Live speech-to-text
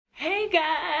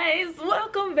Guys,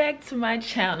 welcome back to my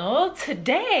channel.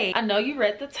 Today, I know you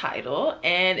read the title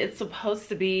and it's supposed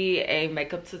to be a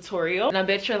makeup tutorial, and I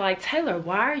bet you're like, Taylor,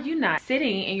 why are you not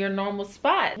sitting in your normal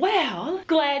spot? Well,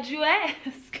 glad you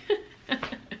asked.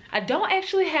 I don't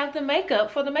actually have the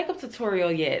makeup for the makeup tutorial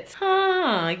yet.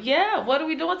 Yeah, what are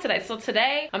we doing today? So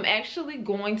today, I'm actually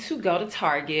going to go to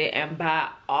Target and buy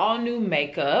all new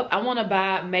makeup. I wanna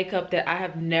buy makeup that I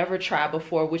have never tried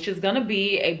before, which is gonna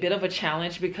be a bit of a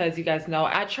challenge because you guys know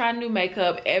I try new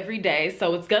makeup every day.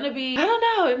 So it's gonna be, I don't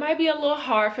know, it might be a little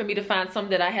hard for me to find some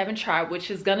that I haven't tried,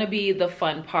 which is gonna be the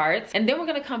fun part. And then we're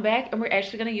gonna come back and we're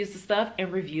actually gonna use the stuff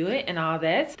and review it and all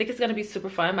that. I think it's gonna be super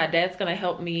fun. My dad's gonna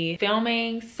help me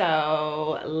filming.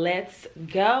 So let's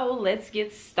go, let's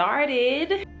get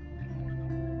started.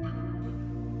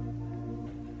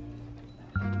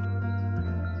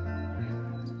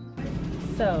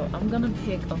 So I'm gonna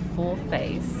pick a full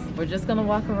face. We're just gonna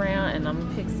walk around and I'm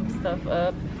gonna pick some stuff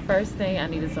up. First thing I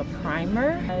need is a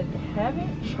primer. I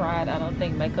haven't tried, I don't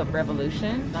think, Makeup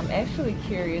Revolution. I'm actually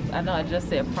curious, I know I just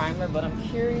said primer, but I'm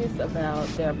curious about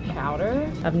their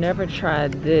powder. I've never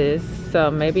tried this, so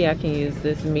maybe I can use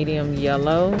this medium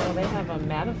yellow. So they have a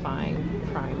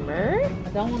mattifying primer. I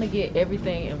don't want to get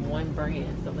everything in one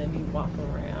brand, so let me walk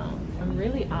around. I'm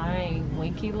really eyeing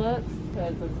Winky looks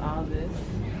because of all this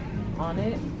on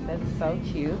it. That's so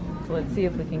cute. So let's see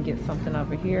if we can get something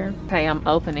over here. Okay, I'm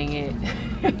opening it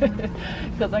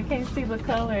because I can't see the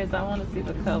colors. I want to see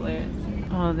the colors.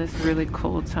 Oh, this really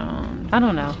cool tone. I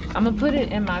don't know. I'm gonna put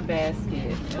it in my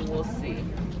basket and we'll see.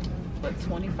 But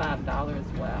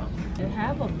 $25, wow. They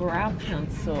have a brow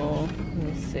pencil. Let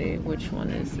me see, which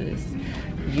one is this?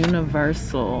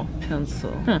 Universal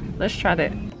pencil. Let's try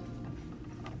that.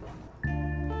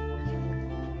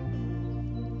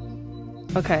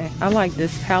 Okay, I like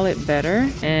this palette better,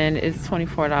 and it's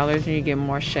 $24 and you get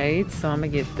more shades, so I'm gonna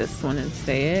get this one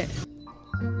instead.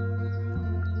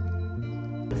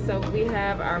 So we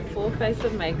have our full face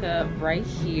of makeup right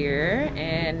here,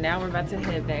 and now we're about to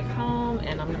head back home,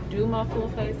 and I'm gonna do my full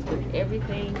face with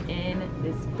everything in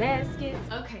this basket.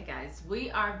 Okay guys,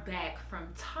 we are back from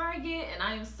Target, and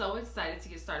I am so excited to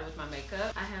get started with my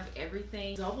makeup. I have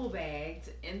everything double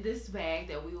bagged in this bag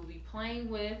that we will be playing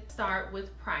with. Start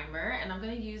with primer, and I'm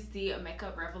gonna use the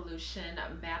Makeup Revolution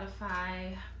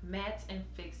Mattify Matte and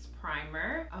Fixed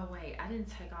Primer. Oh wait, I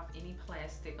didn't take off any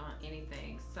plastic on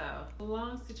anything, so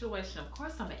long situation. Of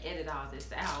course I'm gonna edit all this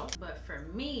out, but for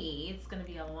me it's gonna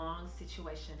be a long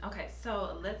situation. Okay,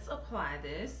 so let's apply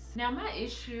this. Now my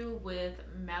issue with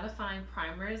mattifying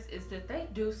primers is that they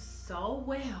do so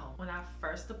well when I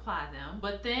first apply them,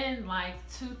 but then like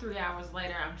 2-3 hours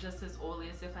later I'm just as oily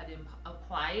as if I didn't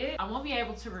apply it. I won't be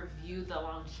able to review the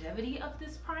longevity of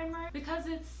this primer because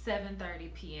it's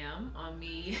 7:30 p.m. on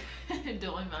me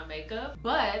doing my makeup.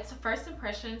 But first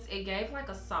impressions, it gave like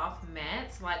a soft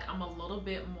matte. Like I'm a little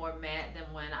bit more matte than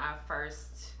when I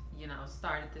first, you know,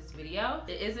 started this video.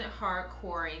 It isn't hardcore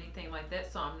or anything like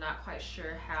that, so I'm not quite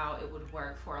sure how it would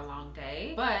work for a long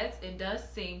day, but it does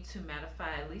seem to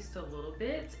mattify at least a little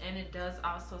bit, and it does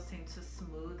also seem to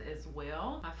smooth as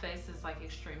well. My face is like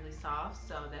extremely soft,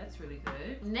 so that's really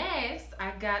good. Next,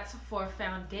 I got for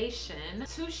foundation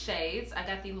 2 shades. I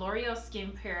got the Loreal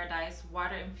Skin Paradise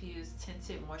Water Infused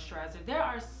Tinted Moisturizer. There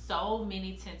are so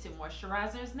many tinted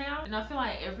moisturizers now, and I feel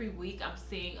like every week I'm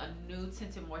seeing a new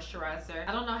tinted moisturizer.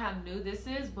 I don't know how new this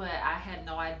is, but I had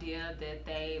no idea that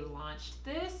they launched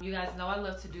this. You guys know I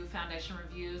love to do foundation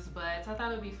reviews, but I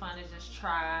thought it would be fun to just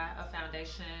try a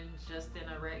foundation just in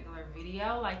a regular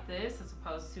video like this as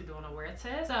opposed to doing a wear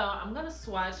test. So I'm gonna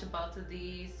swatch both of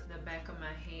these the back of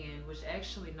my hand, which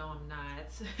actually no I'm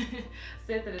not.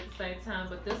 Said that at the same time,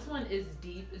 but this one is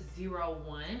Deep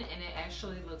 01 and it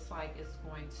actually looks like it's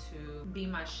going to be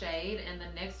my shade, and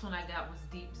the next one I got was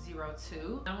Deep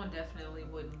 02. That one definitely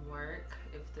wouldn't work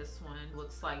if this one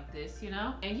looks like this, you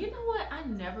know? And you know what? I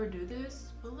never do this,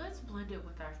 but let's blend it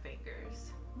with our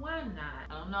fingers. Why not?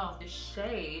 I don't know. The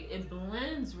shade, it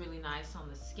blends really nice on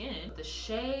the skin. The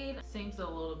shade seems a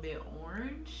little bit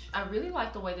orange. I really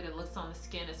like the way that it looks on the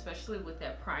skin, especially with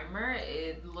that primer.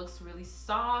 It looks really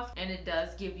soft, and it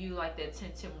does give you like that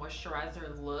tinted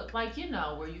moisturizer look, like, you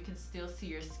know, where you can still see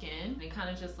your skin. It kind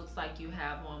of just looks like you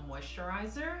have on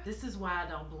moisturizer. This is why I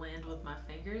don't blend with my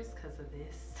fingers, because of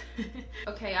this.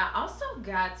 Okay, I also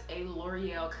got a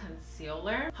L'Oreal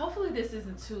concealer. Hopefully this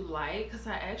isn't too light, because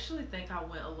I actually think I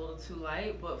went went a little too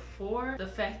light, but for the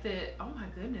fact that, oh my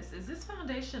goodness, is this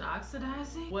foundation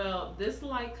oxidizing? Well, this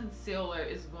light concealer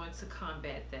is going to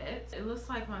combat that. It looks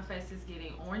like my face is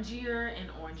getting orangier and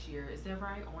orangier. Is that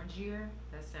right? Orangier?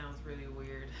 That sounds really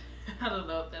weird. I don't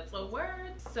know if that's a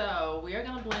word. So we are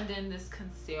gonna blend in this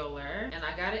concealer, and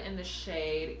I got it in the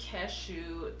shade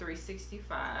Cashew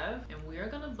 365, and we are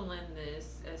gonna blend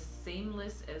this as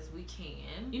seamless as we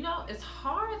can. You know, it's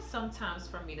hard sometimes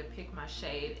for me to pick my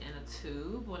shade in a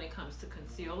tube when it comes to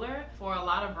concealer. For a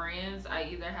lot of brands, I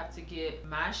either have to get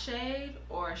my shade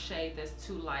or a shade that's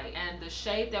too light, and the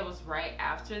shade that was right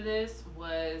after this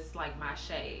was like my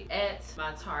shade at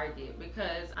my Target,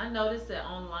 because I noticed that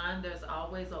online there's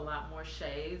always a lot more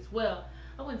shades. Well,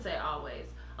 I wouldn't say always.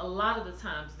 A lot of the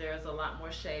times there's a lot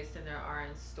more shades than there are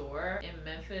in store. In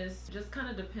Memphis, just kind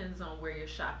of depends on where you're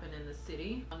shopping in the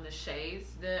city on the shades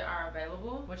that are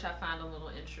available, which I find a little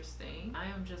interesting. I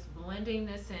am just blending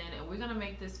this in, and we're gonna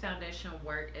make this foundation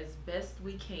work as best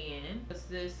we can, because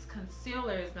this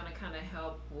concealer is gonna kind of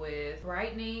help with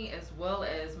brightening as well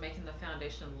as making the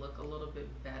foundation look a little bit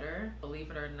better,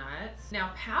 believe it or not.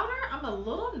 Now powder, I'm a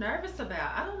little nervous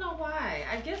about. I don't know why.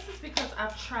 I guess it's because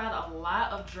I've tried a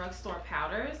lot of drugstore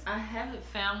powders. I haven't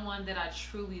found one that I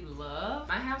truly love.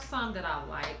 I have some that I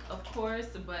like, of course,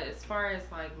 but as far as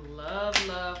like love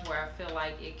where I feel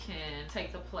like it can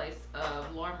take the place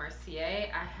of Laura Mercier,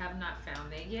 I have not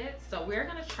found that yet. So we're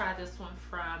gonna try this one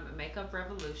from Makeup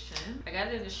Revolution. I got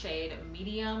it in the shade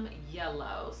medium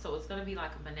yellow, so it's gonna be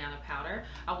like a banana powder.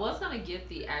 I was gonna get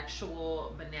the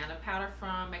actual banana powder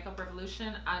from Makeup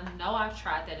Revolution. I know I've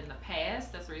tried that in the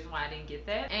past. That's the reason why I didn't get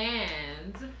that,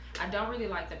 and I don't really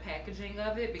like the packaging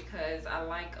of it, because I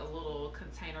like a little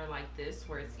container like this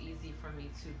where it's easy for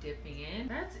me to dip in.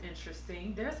 That's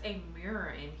interesting. There's a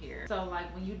mirror in here, so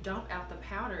like when you dump out the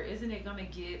powder, isn't it gonna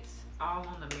get all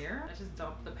on the mirror? I just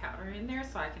dumped the powder in there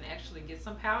so I can actually get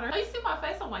some powder. Oh, you see my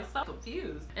face? I'm like so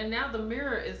confused, and now the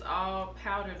mirror is all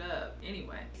powdered up.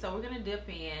 Anyway, so we're gonna dip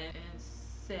in and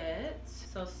set.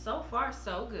 So far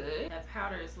so good. That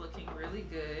powder is looking really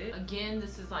good. Again,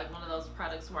 this is like one of those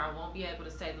products where I won't be able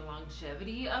to say the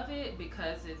longevity of it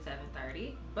because it's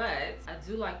 730, but I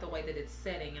do like the way that it's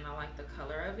setting, and I like the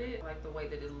color of it. I like the way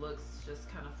that it looks, just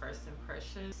kind of first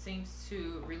impression. Seems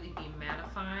to really be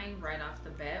mattifying right off the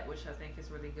bat, which I think is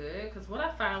really good, because what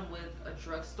I find with a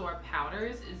drugstore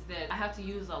powders is that I have to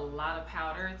use a lot of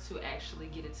powder to actually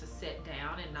get it to set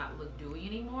down and not look dewy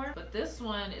anymore. But this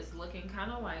one is looking kind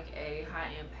of like a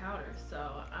high-end powder,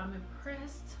 so I'm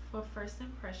impressed for first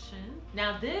impression.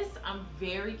 Now this I'm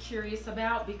very curious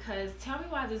about, because tell me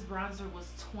why this bronzer was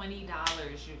 $20,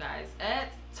 you guys, at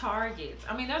Target.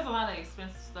 I mean, there's a lot of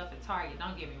expensive stuff at Target,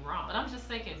 don't get me wrong, but I'm just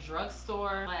thinking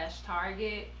drugstore /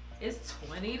 Target is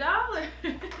 $20.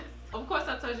 Of course,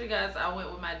 I told you guys I went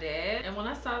with my dad, and when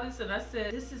I saw this and I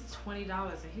said, this is $20,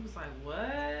 and he was like,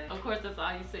 what? Of course, that's all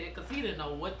he said, because he didn't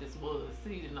know what this was.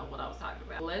 He didn't know what I was talking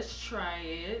about. Let's try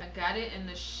it. I got it in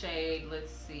the shade,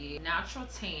 let's see, Natural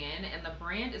Tan, and the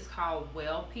brand is called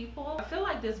Well People. I feel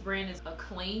like this brand is a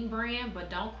clean brand, but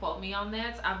don't quote me on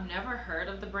that. I've never heard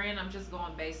of the brand. I'm just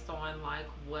going based on like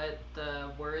what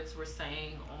the words were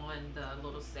saying on the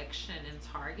little section in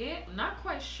Target. I'm not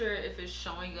quite sure if it's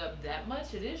showing up that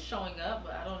much. It is showing up,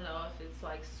 but I don't know if it's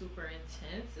like super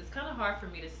intense. It's kind of hard for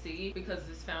me to see because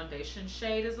this foundation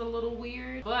shade is a little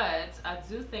weird, but I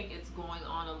do think it's going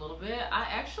on a little bit. I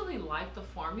actually like the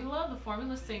formula. The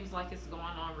formula seems like it's going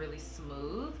on really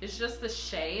smooth. It's just the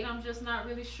shade I'm just not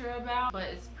really sure about, but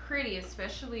it's pretty,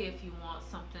 especially if you want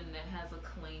something that has a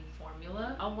clean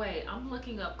formula. Oh wait, I'm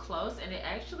looking up close and it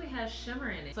actually has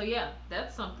shimmer in it. So yeah,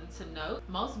 that's something to note.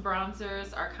 Most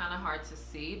bronzers are kind of hard to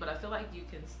see, but I feel like you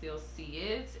can still see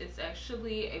it. It's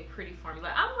actually a pretty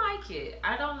formula. I like it.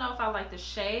 I don't know if I like the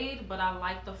shade, but I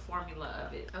like the formula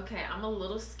of it. Okay, I'm a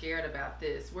little scared about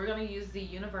this. We're gonna use the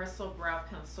Universal Brow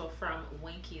Pencil from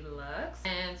Winky Luxe,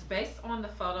 and based on the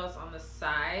photos on the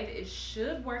side, it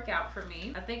should work out for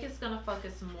me. I think it's gonna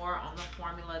focus more on the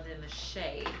formula than the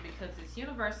shade because it's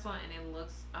universal and it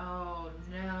looks, oh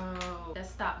no, that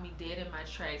stopped me dead in my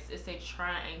tracks. It's a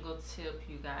triangle tip,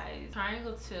 you guys.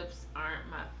 Triangle tips aren't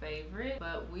my favorite,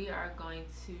 but we are going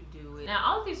to do it. Now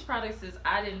all of these products is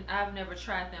I've never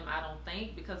tried them, I don't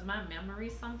think, because my memory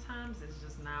sometimes is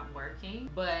just not working.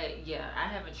 But yeah, I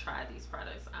haven't tried these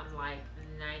products. I'm like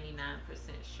 99%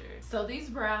 sure. So these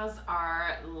brows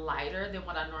are lighter than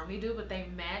what I normally do, but they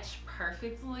match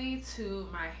perfectly to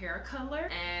my hair color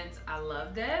and I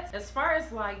love that. As far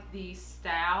as like the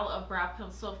style of brow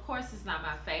pencil, of course it's not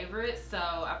my favorite, so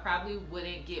I probably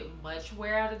wouldn't get much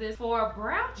wear out of this. For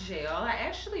brow gel, I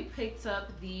actually picked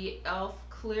up the e.l.f.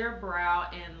 clear brow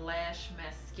and lash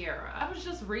mascara. I was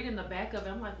just reading the back of it.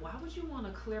 I'm like, why would you want a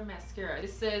clear mascara?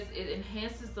 It says it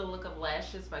enhances the look of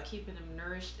lashes by keeping them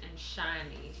nourished and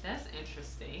shiny. That's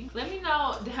interesting. Let me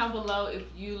know down below if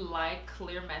you like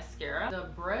clear mascara. The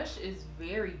brush is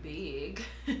very big.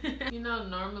 You know,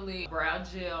 normally brow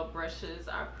gel brushes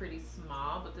are pretty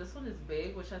small, but this one is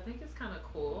big, which I think is kind of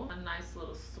cool. A nice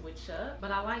little switch up,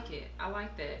 but I like it. I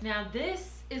like that. Now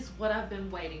this is what I've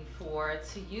been waiting for,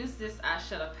 to use this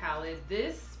eyeshadow palette.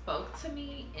 This spoke to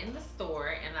me in the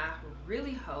store, and I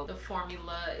really hope the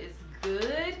formula is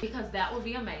good, because that would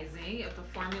be amazing if the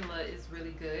formula is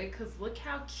really good, because look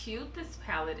how cute this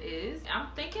palette is. I'm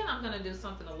thinking I'm gonna do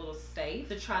something a little safe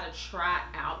to try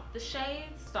out the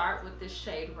shades. Start with this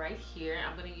shade right here.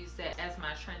 I'm gonna use that as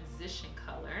my transition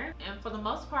color, and for the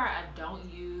most part I don't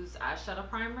use eyeshadow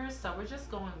primers, so we're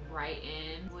just going right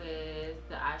in with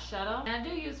the eyeshadow. And I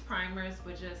do use primers,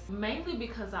 but just mainly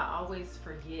because I always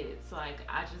forget. It's like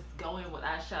I just go in with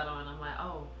eyeshadow and I'm like,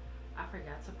 oh, I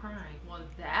forgot to prime. Well,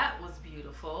 that was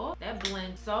beautiful. That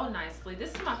blends so nicely.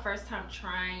 This is my first time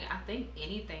trying, I think,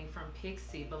 anything from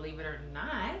Pixi, believe it or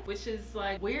not, which is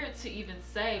like weird to even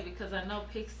say, because I know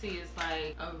Pixi is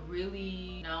like a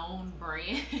really known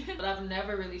brand, but I've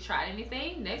never really tried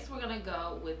anything. Next, we're gonna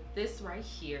go with this right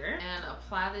here and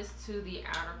apply this to the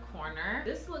outer corner.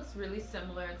 This looks really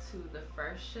similar to the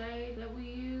first shade that we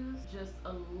used, just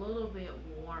a little bit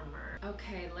warmer.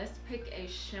 Okay, let's pick a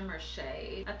shimmer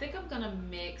shade. I think I'm gonna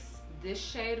mix this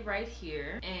shade right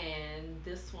here and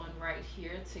this one right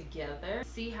here together.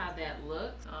 See how that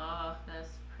looks. Oh, that's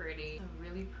pretty. A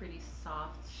really pretty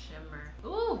soft shimmer.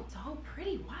 Ooh, so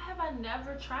pretty. Why have I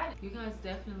never tried it? You guys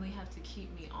definitely have to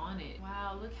keep me on it.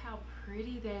 Wow, look how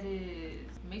pretty that is.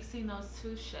 Mixing those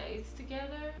two shades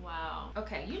together. Wow.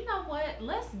 Okay, you know what?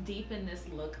 Let's deepen this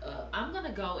look up. I'm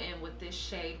gonna go in with this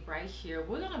shade right here.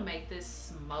 We're gonna make this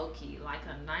smoky, like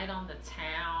a night on the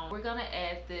town. We're gonna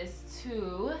add this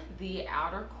to the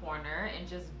outer corner and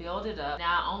just build it up.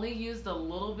 Now, I only used a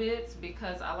little bit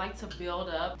because I like to build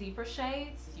up deeper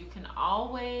shades. You can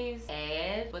always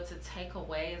add, but to take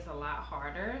away is a lot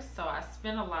harder. So I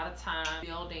spend a lot of time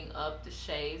building up the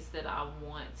shades that I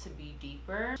want to be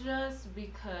deeper, just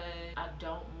because I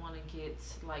don't want to get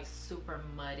like super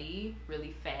muddy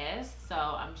really fast. So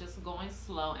I'm just going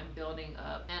slow and building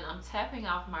up, and I'm tapping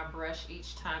off my brush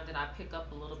each time that I pick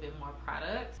up a little bit more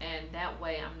product, and that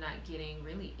way I'm not getting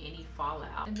really any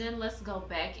fallout. And then let's go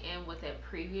back in with that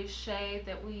previous shade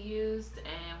that we used,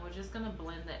 and we're just gonna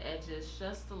blend the edges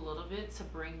just a little bit to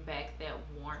bring back that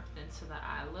warmth into the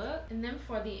eye look. And then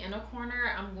for the inner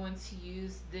corner, I'm going to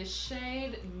use this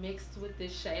shade mixed with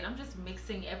this shade. I'm just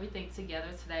mixing everything together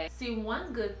today. See,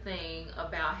 one good thing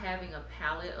about having a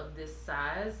palette of this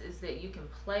size is that you can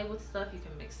play with stuff, you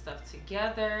can mix stuff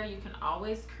together, you can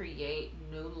always create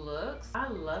new looks. I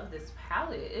love this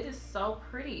palette. It is so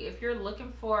pretty. If you're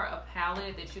looking for a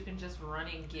palette that you can just run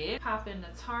and get, pop into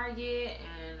Target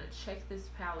and check this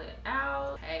palette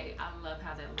out. Hey, I love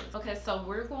how that looks. Okay, so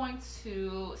we're going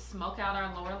to smoke out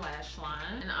our lower lash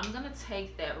line, and I'm gonna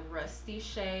take that rusty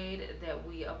shade that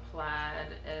we applied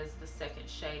as the second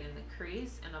shade in the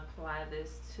crease and apply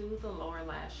this to the lower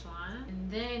lash line,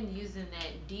 and then using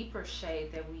that deeper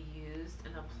shade that we used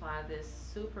and apply this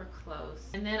super close.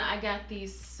 And then I got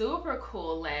these super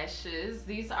cool lashes.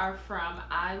 These are from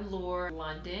Eylure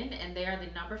London, and they are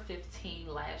the number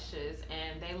 15 lashes,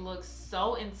 and they look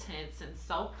so intense and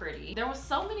so pretty. There were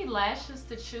so many lashes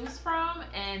to choose from,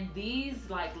 and these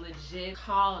like legit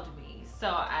called me, so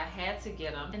I had to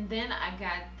get them. And then I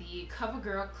got the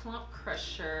COVERGIRL Clump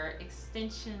Crusher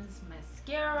Extensions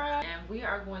Mascara, and we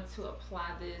are going to apply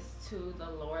this to the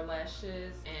lower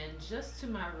lashes and just to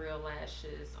my real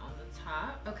lashes on the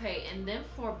top. Okay, and then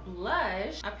for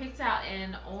blush, I picked out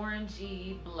an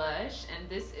orangey blush, and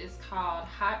this is called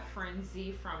Hot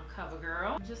Frenzy from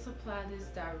COVERGIRL. Just apply this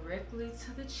directly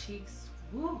to the cheeks.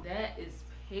 Woo, that is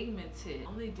pigmented.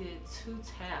 Only did 2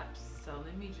 taps, so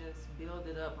let me just build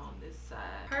it up on this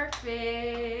side.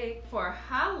 Perfect. For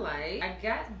highlight, I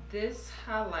got this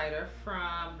highlighter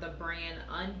from the brand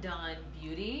Undone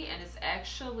Beauty, and it's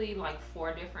actually like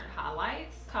 4 different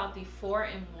highlights, called the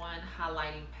 4-in-1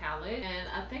 highlighting palette. And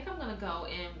I think I'm gonna go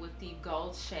in with the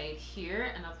gold shade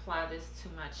here and apply this to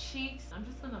my cheeks. I'm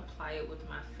just gonna apply it with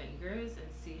my fingers and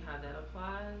see how that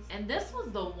applies. And this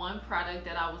was the one product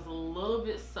that I was a little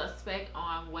bit suspect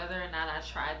on whether or not I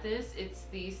tried this. It's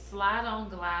the Slide On,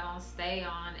 Glide On, Stay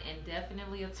On, and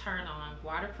Definitely a Turn On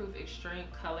Waterproof Extreme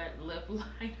Colored Lip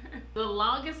Liner. The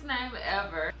longest name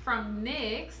ever, from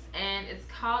NYX, and it's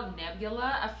called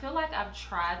Nebula. I feel like I've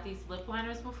tried these lip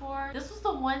liners before. This was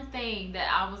the one thing that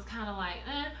I was kind of like,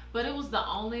 but it was the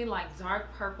only like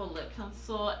dark purple lip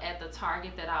pencil at the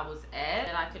Target that I was at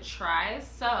that I could try.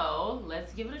 So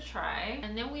let's give it a try.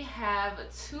 And then we have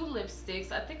two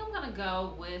lipsticks. I think I'm gonna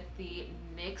go with the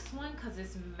NYX one because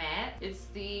it's matte. It's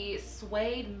the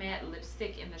Suede Matte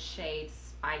Lipstick in the shade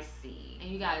Spicy. And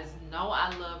you guys know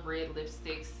I love red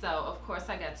lipsticks, so of course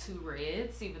I got two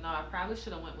reds, even though I probably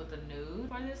should have went with a nude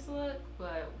for this look,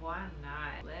 but why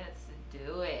not? Let's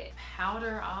do it.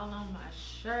 Powder all on my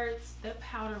shirts. That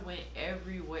powder went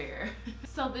everywhere.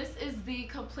 So this is the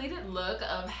completed look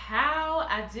of how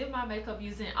I did my makeup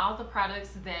using all the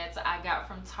products that I got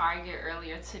from Target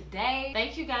earlier today.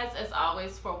 Thank you guys as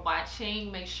always for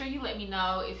watching. Make sure you let me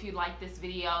know if you like this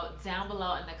video down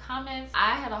below in the comments.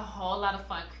 I had a whole lot of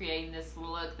fun creating this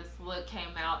look. This look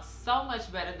came out so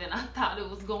much better than I thought it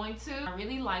was going to. I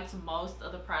really liked most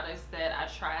of the products that I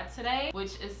tried today,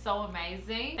 which is so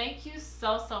amazing. Thank you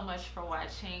so much for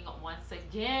watching once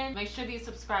again. Make sure that you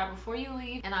subscribe before you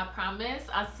leave, and I promise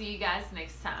I'll see you guys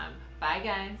next time. Bye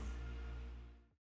guys.